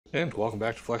And welcome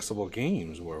back to Flexible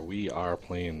Games, where we are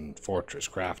playing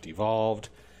FortressCraft Evolved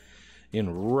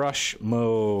in rush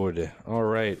mode.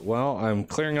 Alright, well, I'm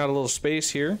clearing out a little space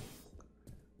here.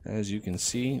 As you can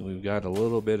see, we've got a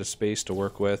little bit of space to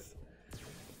work with,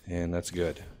 and that's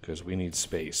good, because we need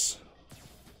space.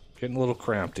 Getting a little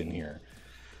cramped in here.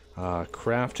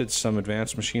 Crafted some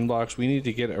advanced machine blocks. We need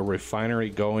to get a refinery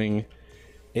going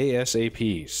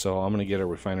ASAP, so I'm going to get a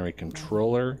refinery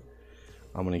controller.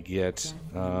 I'm going to get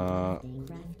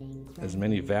as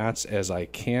many vats as I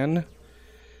can,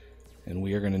 and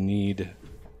we are going to need,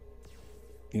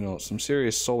 you know, some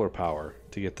serious solar power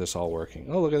to get this all working.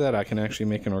 Oh, look at that, I can actually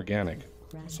make an organic.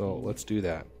 So let's do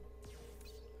that.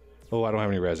 Oh, I don't have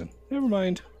any resin. Never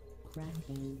mind.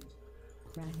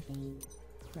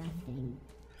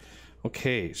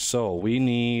 Okay, so we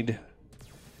need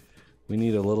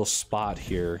a little spot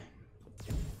here.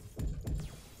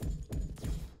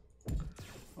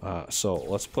 So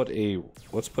let's put a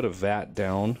vat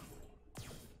down.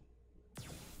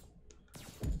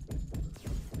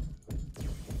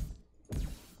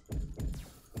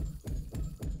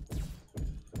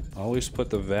 Always put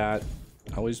the vat.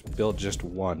 Always build just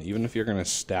one, even if you're going to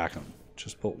stack them.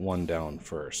 Just put one down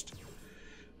first,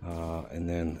 and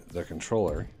then the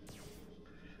controller,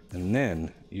 and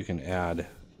then you can add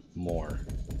more.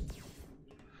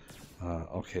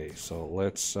 Okay, so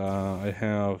let's, I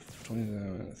have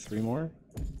 3 more.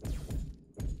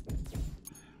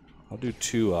 I'll do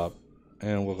 2 up,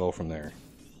 and we'll go from there.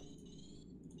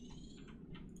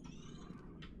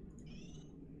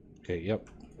 Okay, yep.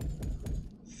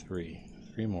 3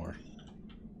 more.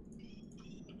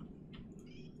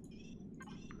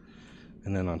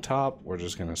 And then on top, we're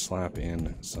just gonna slap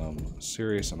in some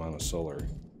serious amount of solar.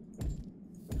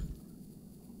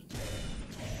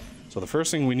 So the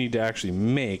first thing we need to actually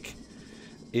make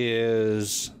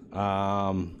is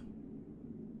why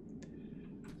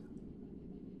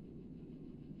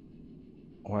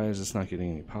is this not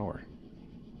getting any power?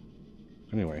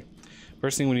 Anyway,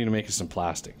 first thing we need to make is some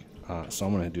plastic. So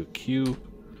I'm going to do Q,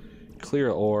 clear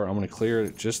ore. I'm going to clear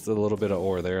just a little bit of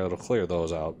ore there. It'll clear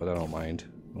those out, but I don't mind.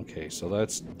 Okay, so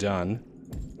that's done.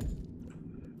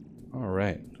 All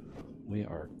right, we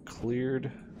are cleared.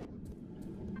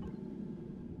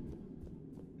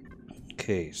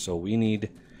 Okay, so we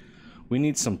need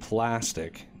some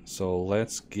plastic. So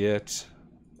let's get,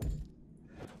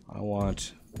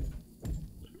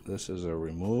 this is a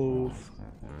remove,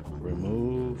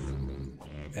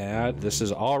 add. This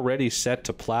is already set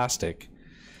to plastic,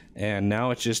 and now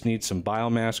it just needs some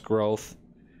biomass growth,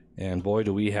 and boy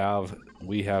do we have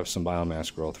some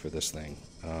biomass growth for this thing.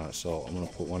 So I'm gonna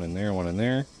put one in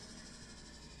there,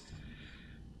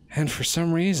 and for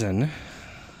some reason,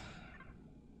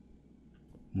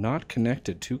 not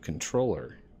connected to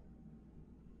controller.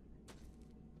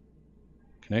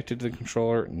 Connected to the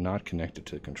controller, not connected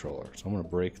to the controller. So I'm going to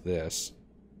break this.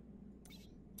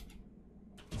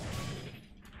 I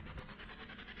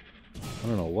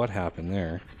don't know what happened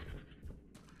there.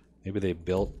 Maybe they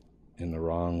built in the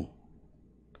wrong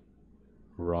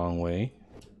way.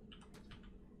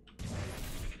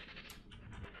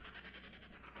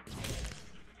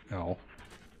 Ow.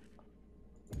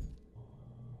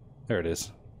 There it is.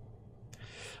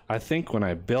 I think when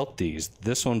I built these,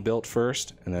 this one built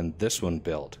first, and then this one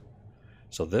built.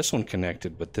 So this one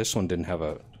connected, but this one didn't have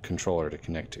a controller to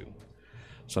connect to.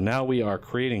 So now we are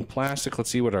creating plastic. Let's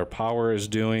see what our power is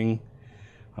doing.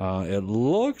 It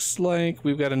looks like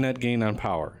we've got a net gain on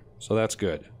power, so that's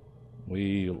good.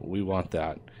 We want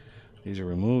that. These are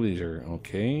removed. These are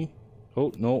okay.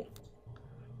 Oh no,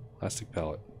 plastic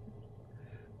pellet.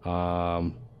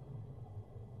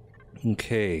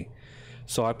 Okay.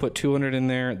 So I put 200 in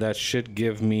there. That should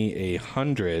give me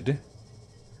 100.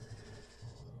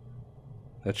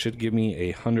 That should give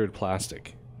me 100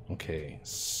 plastic. Okay,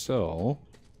 so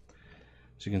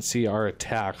as you can see, our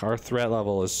threat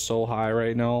level is so high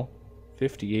right now,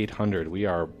 5,800. We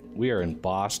are in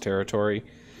boss territory,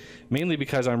 mainly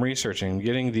because I'm researching,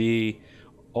 getting the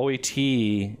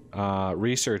OET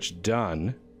research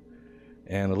done,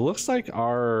 and it looks like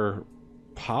our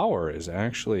power is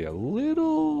actually a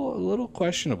little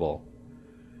questionable.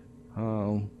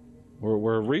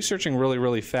 We're researching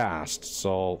really fast,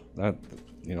 so that,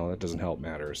 you know, that doesn't help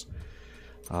matters.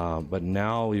 But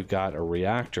now we've got a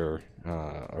reactor,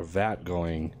 a vat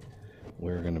going.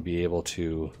 We're going to be able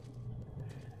to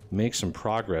make some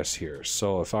progress here.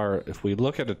 So if we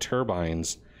look at the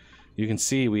turbines, you can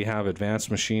see we have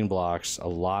advanced machine blocks. A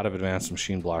lot of advanced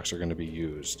machine blocks are going to be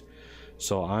used.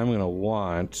 So I'm going to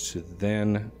want to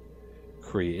then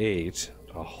create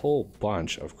a whole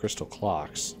bunch of crystal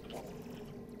clocks.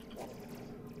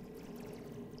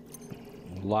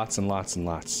 Lots and lots and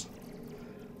lots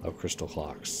of crystal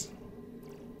clocks.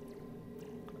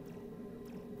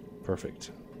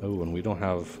 Perfect. Oh, and we don't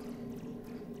have...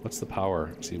 What's the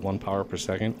power? See, 1 power per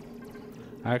second?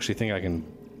 I actually think I can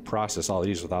process all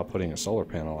these without putting a solar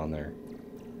panel on there.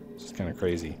 It's kind of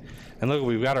crazy. And look,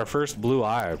 we've got our first blue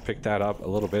eye. I picked that up a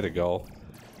little bit ago.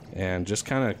 And just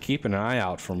kind of keeping an eye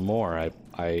out for more.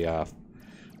 I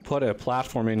put a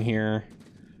platform in here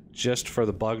just for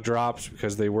the bug drops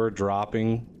because they were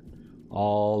dropping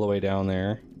all the way down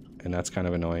there. And that's kind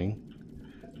of annoying.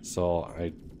 So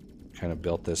I kind of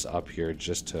built this up here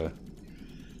just to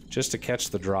catch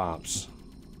the drops.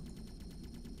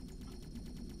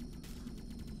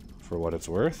 For what it's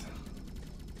worth.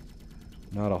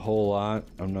 Not a whole lot.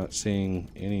 I'm not seeing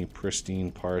any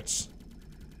pristine parts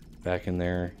back in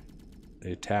there.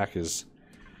 The attack is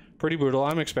pretty brutal.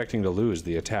 I'm expecting to lose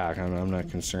the attack. I'm not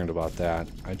concerned about that.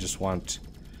 I just want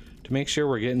to make sure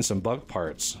we're getting some bug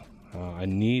parts. I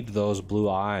need those blue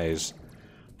eyes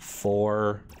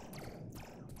for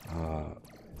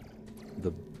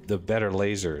the better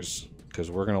lasers,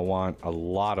 because we're going to want a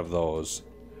lot of those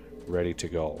ready to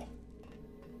go.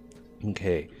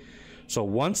 Okay, so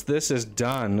once this is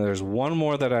done, there's one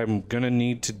more that I'm going to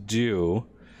need to do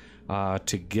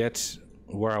to get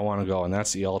where I want to go, and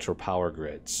that's the ultra power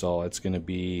grid. So it's going to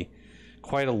be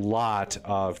quite a lot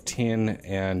of tin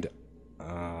and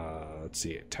let's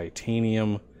see,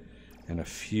 titanium and a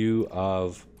few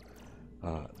of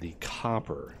the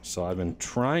copper. So I've been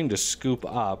trying to scoop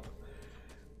up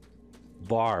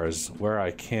bars where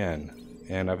I can,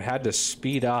 and I've had to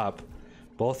speed up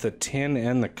both the tin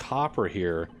and the copper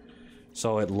here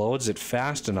so it loads it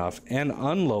fast enough and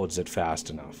unloads it fast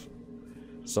enough.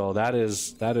 So that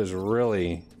is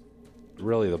really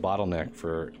the bottleneck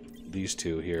for these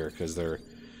two here, because they're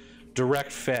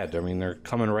direct fed. I mean, they're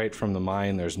coming right from the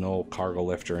mine. There's no cargo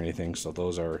lift or anything, so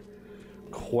those are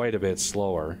quite a bit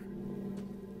slower.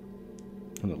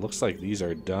 And it looks like these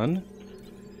are done.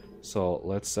 So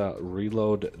let's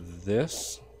reload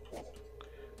this.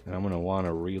 And I'm going to want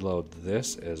to reload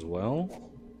this as well.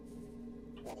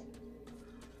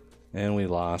 And we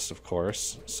lost, of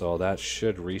course. So that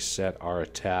should reset our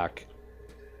attack.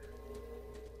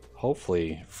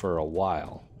 Hopefully for a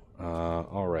while.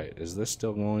 Alright, is this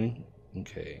still going?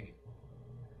 Okay.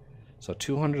 So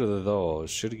 200 of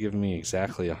those should have given me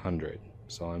exactly 100.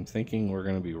 So I'm thinking we're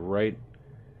going to be right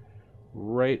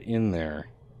in there.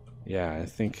 Yeah, I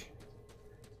think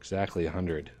exactly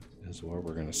 100 is where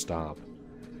we're going to stop.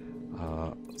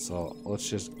 So let's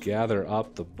just gather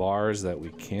up the bars that we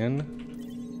can.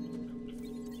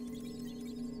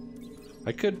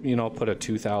 I could, you know, put a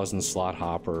 2000 slot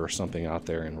hopper or something out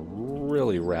there and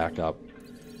really rack up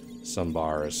some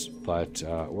bars, but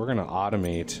we're going to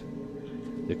automate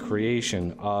the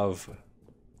creation of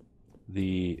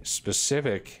the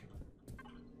specific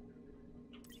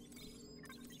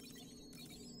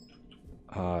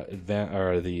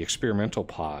the experimental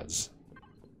pods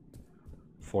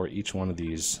for each one of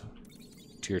these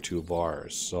tier 2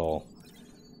 bars. So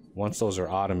once those are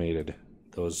automated,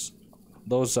 those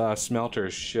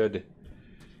smelters should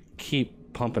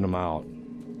keep pumping them out,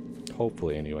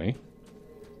 hopefully anyway.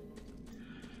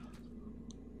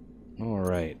 All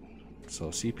right, so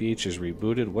CPH is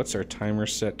rebooted. What's our timer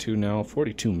set to now?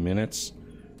 42 minutes.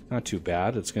 Not too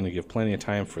bad. It's going to give plenty of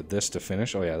time for this to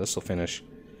finish. Oh yeah, this will finish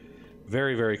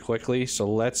very, very quickly. So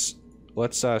let's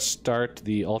start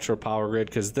the ultra power grid,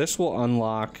 because this will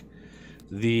unlock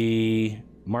the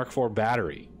Mark IV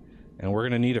battery, and we're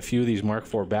going to need a few of these Mark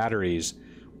IV batteries,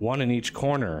 one in each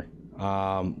corner,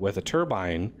 with a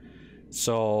turbine,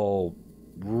 so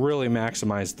really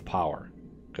maximize the power,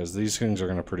 because these things are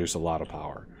going to produce a lot of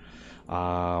power.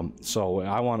 So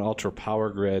I want ultra power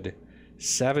grid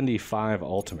 75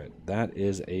 ultimate. That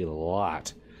is a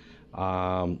lot,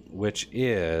 which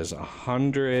is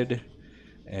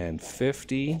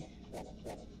 150,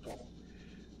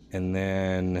 and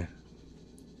then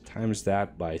times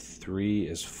that by 3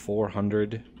 is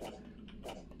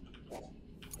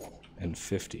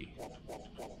 450.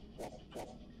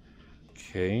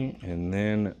 Okay, and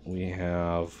then we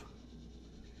have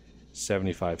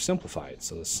 75 simplified,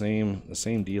 so the same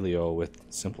dealio with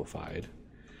simplified.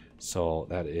 So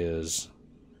that is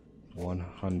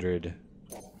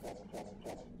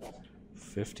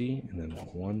 150, and then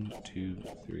 1, 2,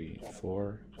 3,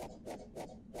 4,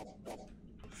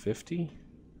 50.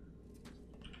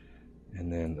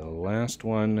 And then the last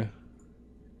one,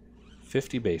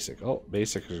 50 basic. Oh,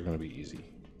 basic is going to be easy,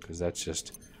 because that's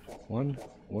just 1,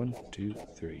 1, 2,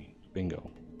 3. Bingo.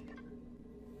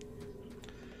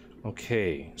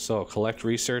 Okay, so collect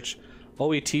research.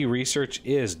 OET research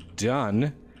is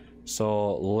done.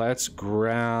 So let's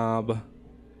grab...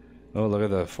 Oh, look at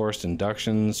the forced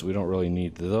inductions. We don't really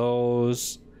need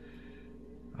those.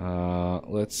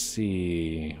 Let's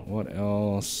see. What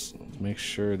else? Let's make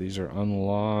sure these are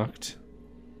unlocked.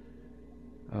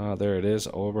 There it is.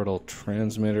 Orbital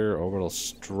transmitter, orbital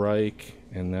strike,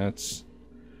 and that's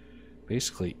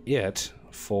basically it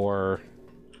for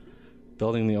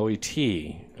building the OET.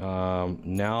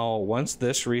 Now, once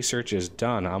this research is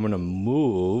done, I'm going to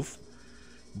move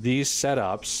these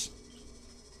setups,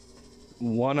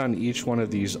 one on each one of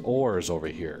these ores over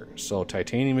here. So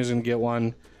titanium is going to get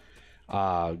one,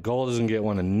 gold is going to get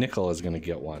one, and nickel is going to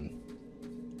get one.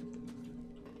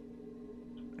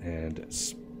 And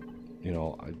it's, you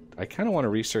know, I kind of want to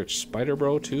research Spider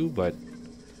Bro too, but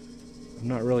I'm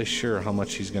not really sure how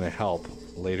much he's going to help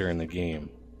later in the game,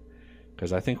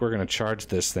 because I think we're going to charge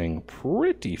this thing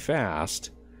pretty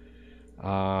fast.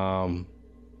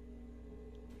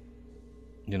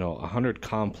 You know, 100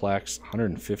 complex,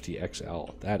 150 XL.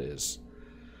 That's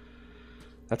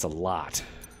a lot.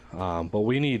 But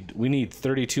we need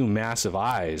 32 massive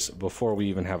eyes before we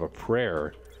even have a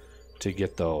prayer to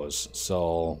get those.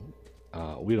 So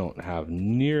we don't have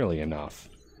nearly enough.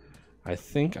 I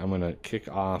think I'm gonna kick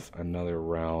off another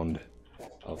round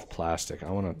of plastic.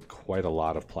 I want quite a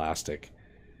lot of plastic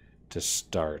to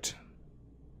start.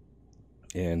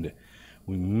 And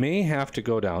we may have to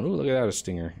go down. Ooh, look at that, a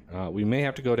stinger. We may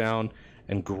have to go down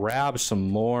and grab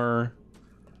some more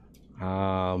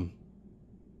biomass.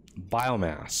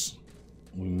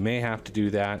 We may have to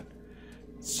do that.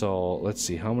 So let's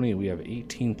see, how many? We have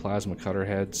 18 plasma cutter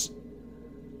heads.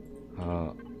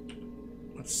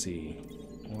 Let's see,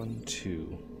 1,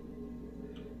 2.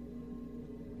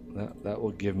 That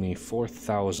will give me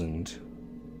 4,000.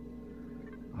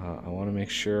 I want to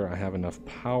make sure I have enough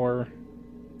power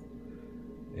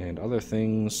and other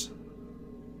things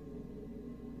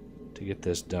to get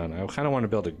this done. I kind of want to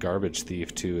build a garbage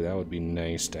thief too. That would be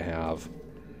nice to have.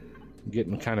 I'm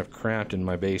getting kind of cramped in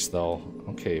my base though.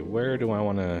 Okay, where do I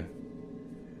want to...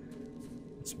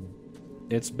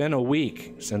 It's been a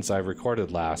week since I've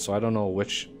recorded last, so I don't know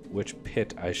which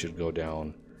pit I should go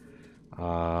down.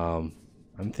 I'm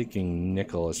thinking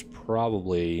nickel is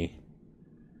probably...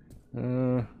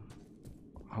 how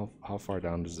far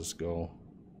down does this go?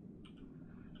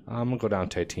 I'm gonna go down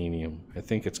titanium. I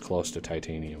think it's close to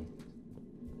titanium.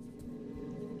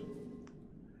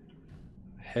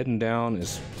 Heading down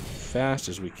as fast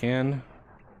as we can.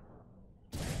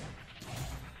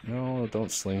 No,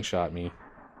 don't slingshot me.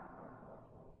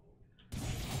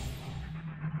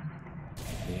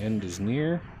 The end is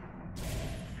near.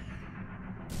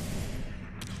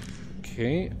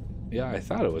 Okay. Yeah, I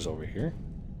thought it was over here.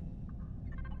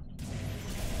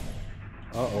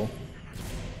 Uh-oh.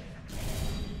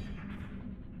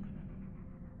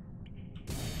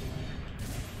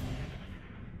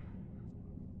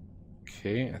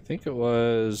 Okay, I think it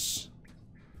was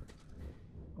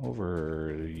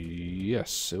over...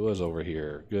 Yes, it was over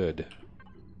here. Good.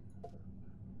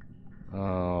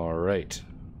 Alright.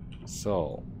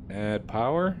 So, add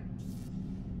power.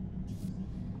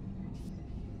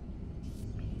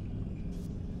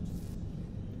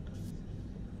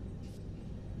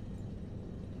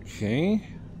 Okay.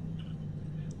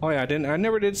 Oh yeah, I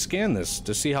never did scan this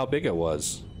to see how big it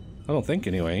was. I don't think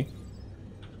anyway.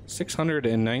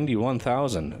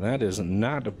 691,000. That is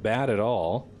not bad at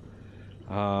all.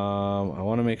 I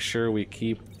want to make sure we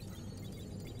keep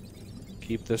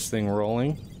this thing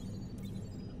rolling.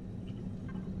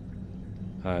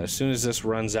 As soon as this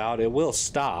runs out, it will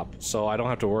stop, so I don't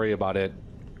have to worry about it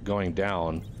going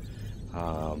down.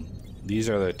 These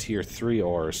are the tier 3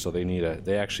 ores, so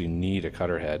they actually need a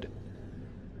cutter head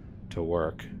to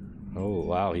work. Oh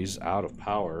wow, he's out of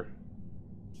power.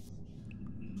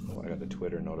 Oh, I got the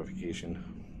Twitter notification.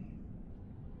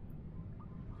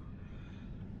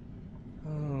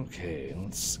 Okay,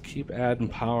 let's keep adding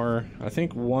power. I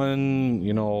think one,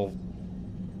 you know...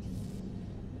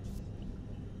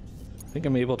 I think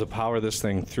I'm able to power this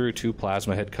thing through 2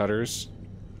 plasma head cutters.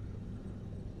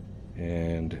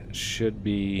 And should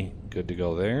be good to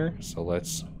go there. So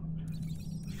let's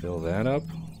fill that up.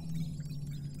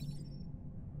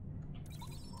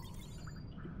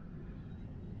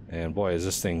 And boy, is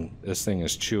this thing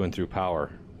is chewing through power.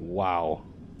 Wow.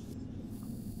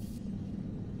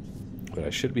 But I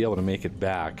should be able to make it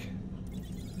back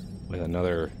with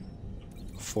another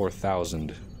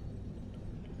 4,000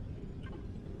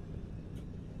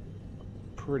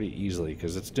 pretty easily,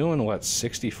 because it's doing what,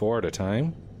 64 at a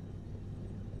time?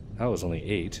 That was only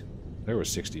 8. There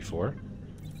was 64.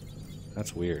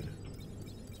 That's weird.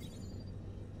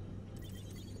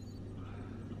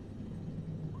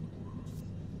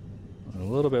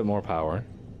 little bit more power.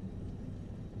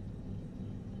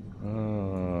 A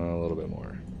little bit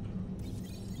more.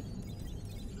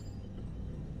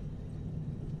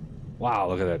 Wow,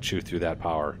 look at that chew through that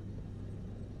power.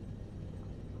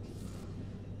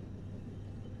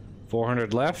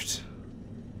 400 left.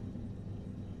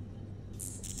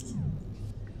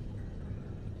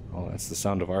 Oh, that's the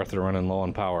sound of Arthur running low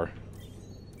on power.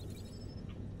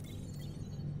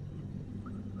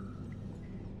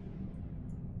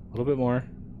 A little bit more.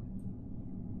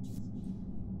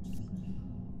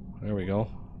 There we go.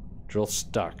 Drill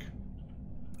stuck.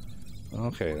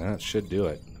 Okay, that should do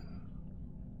it.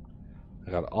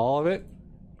 I got all of it.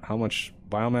 How much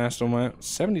biomass do I have?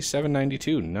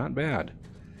 7792, not bad.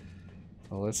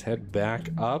 Well, let's head back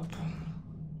up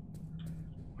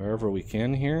wherever we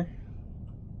can here.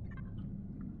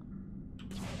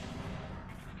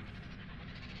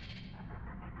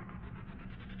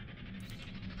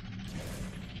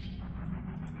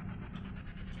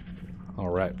 All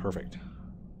right, perfect.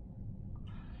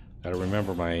 Gotta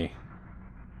remember my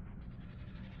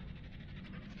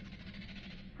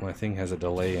thing has a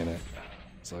delay in it,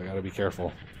 so I gotta be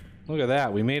careful. Look at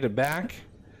that, we made it back.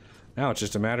 Now it's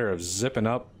just a matter of zipping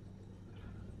up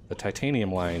the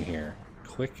titanium line here.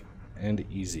 Quick and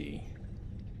easy.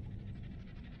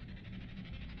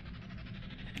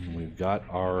 And we've got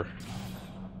our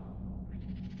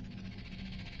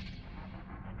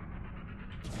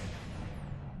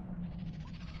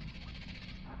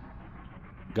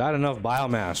got enough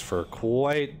biomass for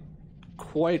quite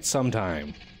some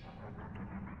time.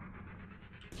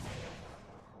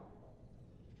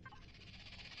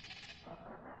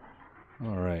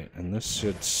 All right, and this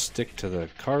should stick to the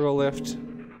cargo lift.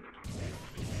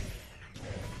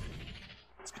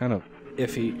 It's kind of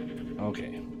iffy.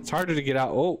 Okay, it's harder to get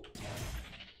out. Oh,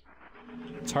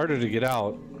 it's harder to get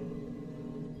out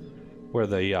where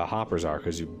the hoppers are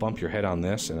because you bump your head on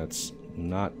this, and it's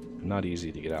not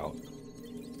easy to get out.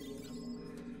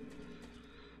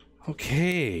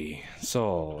 Okay,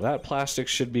 so that plastic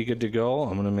should be good to go.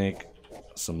 I'm gonna make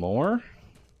some more.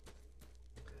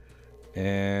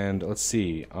 And let's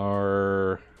see,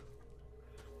 I'm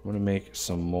gonna make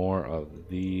some more of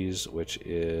these, which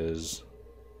is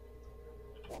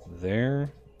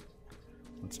there.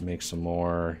 Let's make some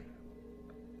more,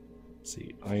 let's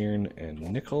see, iron and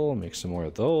nickel, make some more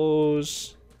of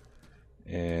those.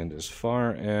 And as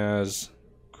far as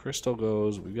crystal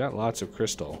goes, we've got lots of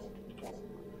crystal.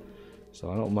 So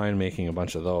I don't mind making a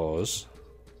bunch of those.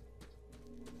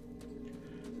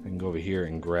 I can go over here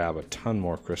and grab a ton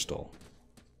more crystal.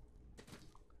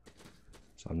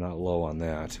 So I'm not low on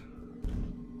that.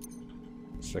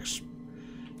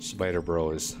 Spider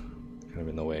Bro is kind of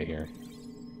in the way here.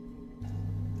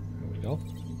 There we go.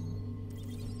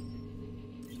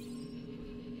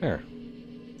 There.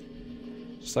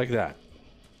 Just like that.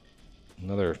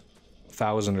 Another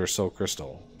 1,000 or so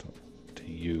crystal to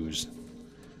use.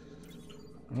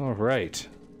 Alright.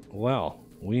 Well,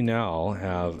 we now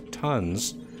have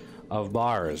tons of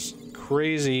bars.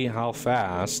 Crazy how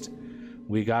fast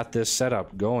we got this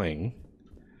setup going,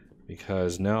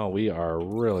 because now we are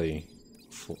really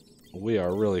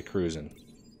cruising.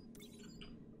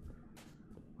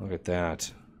 Look at that.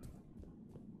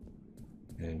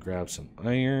 And grab some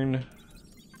iron.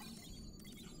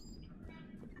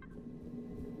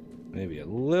 Maybe a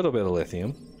little bit of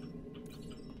lithium.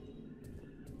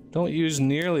 Don't use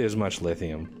nearly as much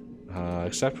lithium,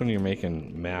 except when you're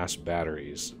making mass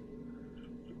batteries.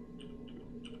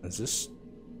 Is this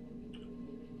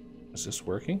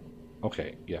working?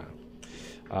 Okay, yeah.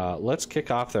 Let's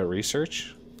kick off that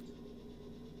research.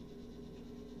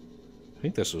 I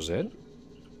think this was it.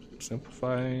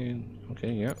 Simplify.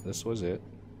 Okay, yeah, this was it.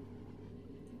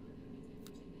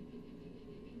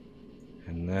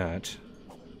 And that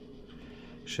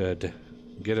should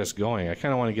get us going. I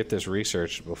kind of want to get this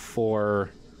research before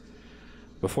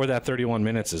that 31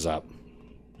 minutes is up,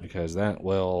 because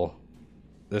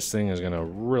this thing is going to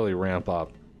really ramp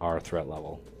up our threat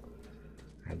level.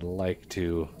 I'd like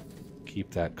to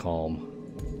keep that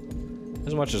calm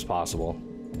as much as possible,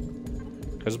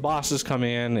 because bosses come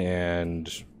in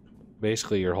and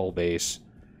basically your whole base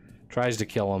tries to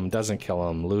kill them, doesn't kill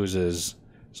them, loses.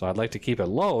 So I'd like to keep it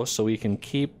low so we can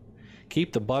keep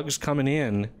the bugs coming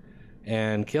in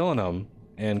and killing them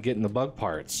and getting the bug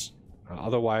parts.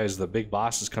 Otherwise the big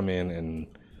bosses come in and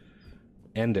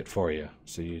end it for you,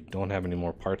 so you don't have any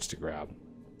more parts to grab.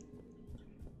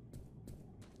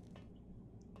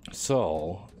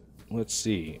 So let's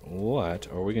see, what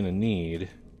are we gonna need?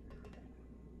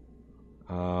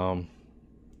 Am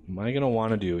I gonna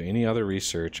want to do any other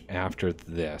research after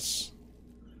this?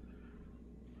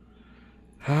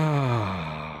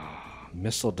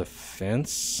 Missile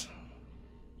defense.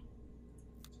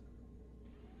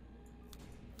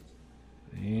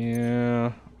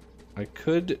 Yeah, I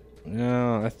could.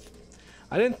 No,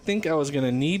 I didn't think I was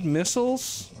gonna need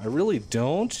missiles. I really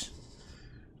don't.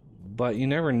 But you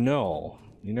never know.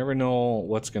 You never know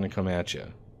what's gonna come at you.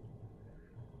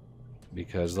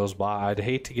 Because those I'd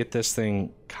hate to get this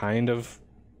thing kind of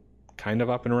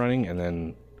up and running and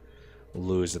then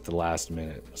lose at the last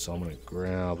minute. So I'm gonna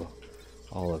grab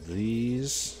all of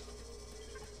these,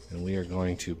 and we are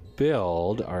going to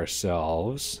build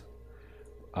ourselves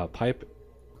a pipe.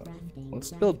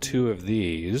 Let's build 2 of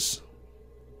these.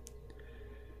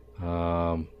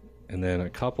 And then a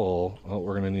couple. Oh,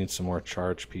 we're gonna need some more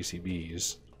charged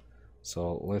PCBs.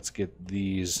 So let's get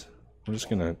these. I'm just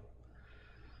gonna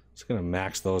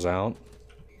max those out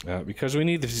because we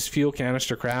need these fuel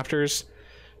canister crafters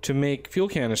to make fuel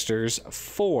canisters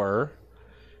for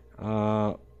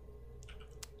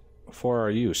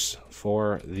our use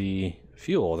for the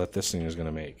fuel that this thing is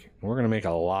gonna make. And we're gonna make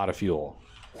a lot of fuel.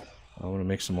 I'm gonna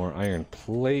make some more iron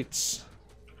plates.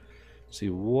 See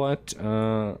what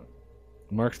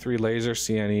Mark III laser.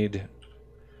 See, I need.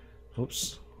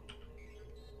 Oops.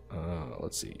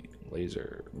 Let's see.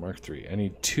 Laser Mark III. I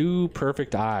need 2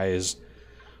 perfect eyes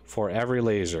for every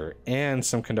laser and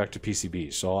some conductive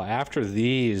PCBs. So after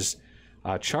these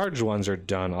charged ones are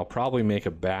done, I'll probably make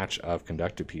a batch of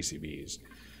conductive PCBs.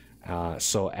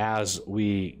 So as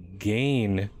we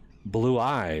gain blue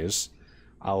eyes,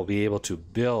 I'll be able to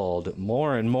build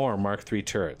more and more Mark III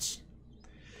turrets.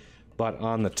 But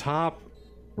on the top,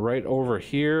 right over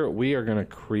here, we are going to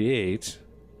create,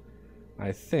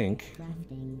 I think,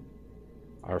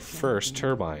 our first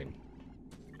turbine.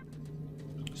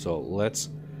 So let's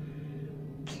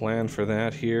plan for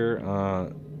that here.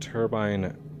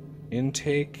 Turbine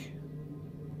intake.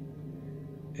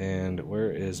 And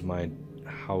where is my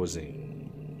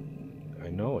housing? I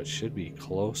know it should be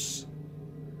close.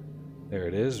 There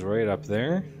it is, right up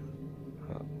there.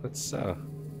 Let's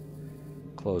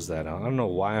close that out. I don't know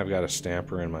why I've got a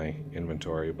stamper in my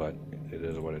inventory, but it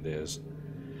is what it is.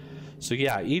 So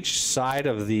yeah, each side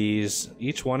of these,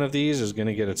 each one of these is going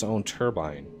to get its own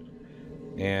turbine.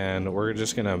 And we're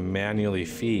just going to manually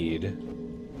feed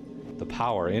the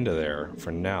power into there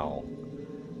for now.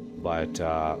 But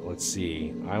let's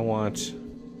see. I want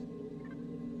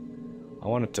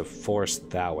it to force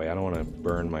that way. I don't want to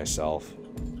burn myself.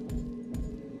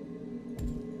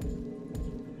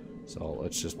 So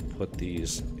let's just put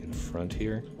these in front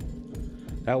here.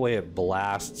 That way it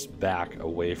blasts back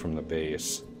away from the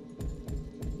base.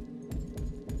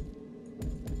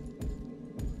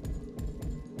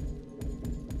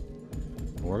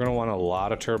 We're going to want a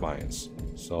lot of turbines.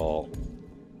 So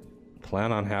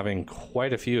plan on having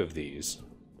quite a few of these.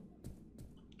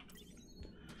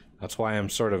 That's why I'm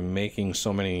sort of making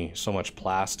so much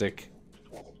plastic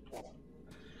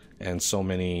and so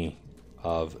many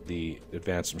of the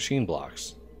advanced machine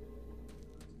blocks.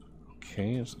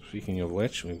 Okay, speaking of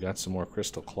which, we've got some more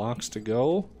crystal clocks to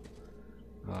go.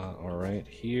 Alright,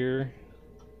 here,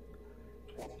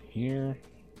 here,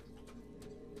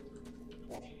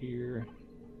 here,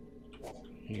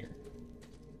 here.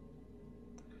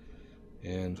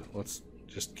 And let's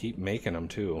just keep making them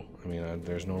too. I mean,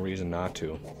 there's no reason not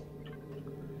to.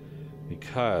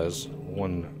 Because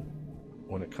when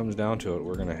it comes down to it,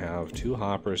 we're going to have 2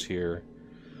 hoppers here.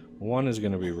 One is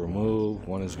going to be remove,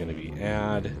 one is going to be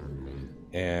add,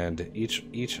 and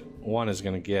each one is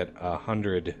going to get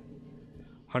 100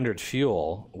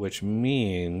 fuel, which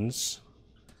means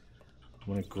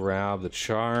I'm going to grab the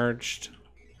charged.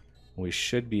 We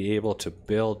should be able to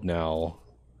build now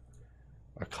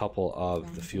a couple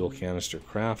of the fuel canister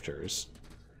crafters.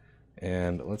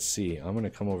 And let's see, I'm going to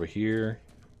come over here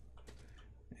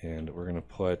and we're going to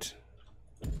put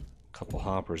a couple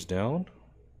hoppers down.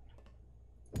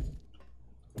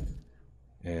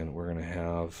 And we're going to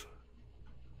have,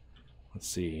 let's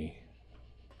see,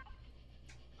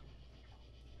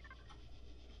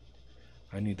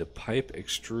 I need the pipe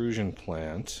extrusion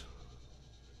plant.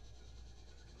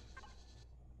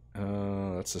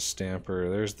 That's a stamper.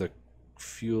 There's the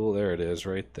fuel. There it is,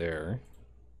 right there.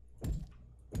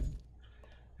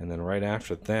 And then right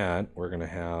after that, we're going to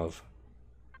have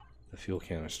the fuel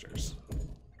canisters.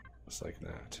 Just like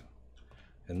that.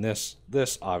 And this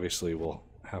obviously will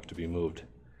have to be moved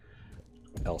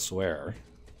elsewhere.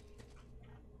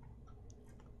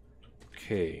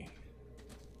 Okay.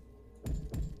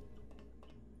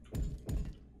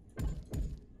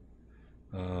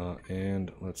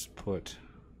 And let's put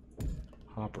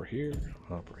hopper here,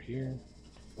 hopper here.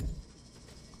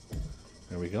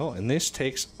 There we go. And this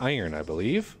takes iron, I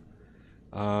believe.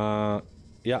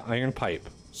 Yeah, iron pipe.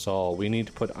 So we need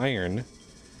to put iron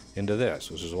into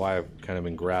this, which is why I've kind of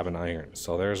been grabbing iron.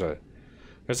 So there's a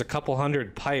couple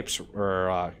hundred pipes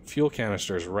or fuel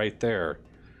canisters right there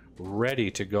ready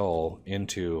to go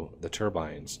into the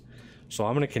turbines. So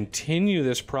I'm going to continue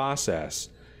this process,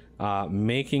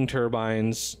 making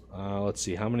turbines. Let's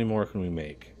see, how many more can we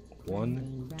make?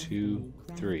 1, 2,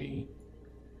 3,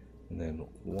 and then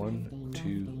 1,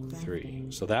 2, 3.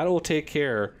 So that will take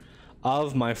care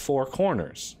of my 4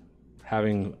 corners,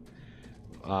 having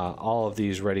all of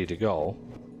these ready to go.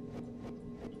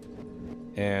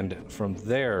 And from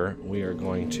there, we are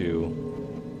going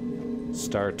to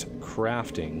start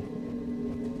crafting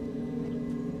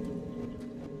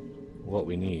what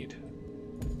we need,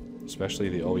 especially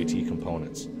the OET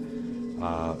components.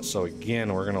 So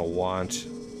again, we're gonna want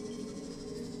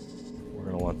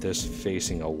this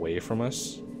facing away from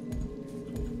us.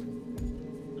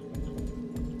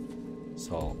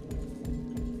 So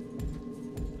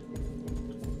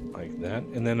like that,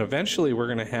 and then eventually we're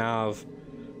gonna have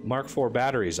Mark IV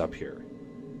batteries up here.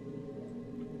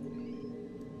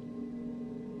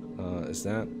 Is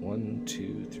that 1,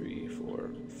 2, 3, 4,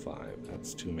 5?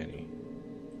 That's too many.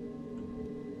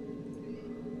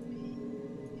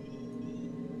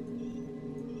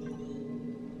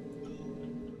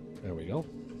 There we go.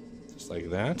 Just like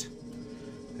that.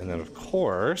 And then of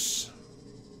course,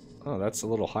 oh, that's a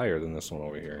little higher than this one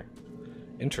over here.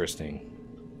 Interesting.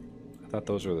 I thought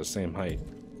those were the same height.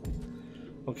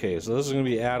 Okay, so this is going to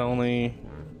be add only,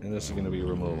 and this is going to be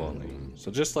remove only.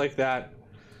 So just like that,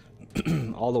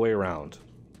 all the way around.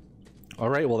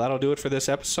 Alright, well that'll do it for this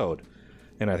episode.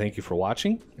 And I thank you for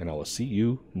watching, and I will see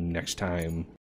you next time.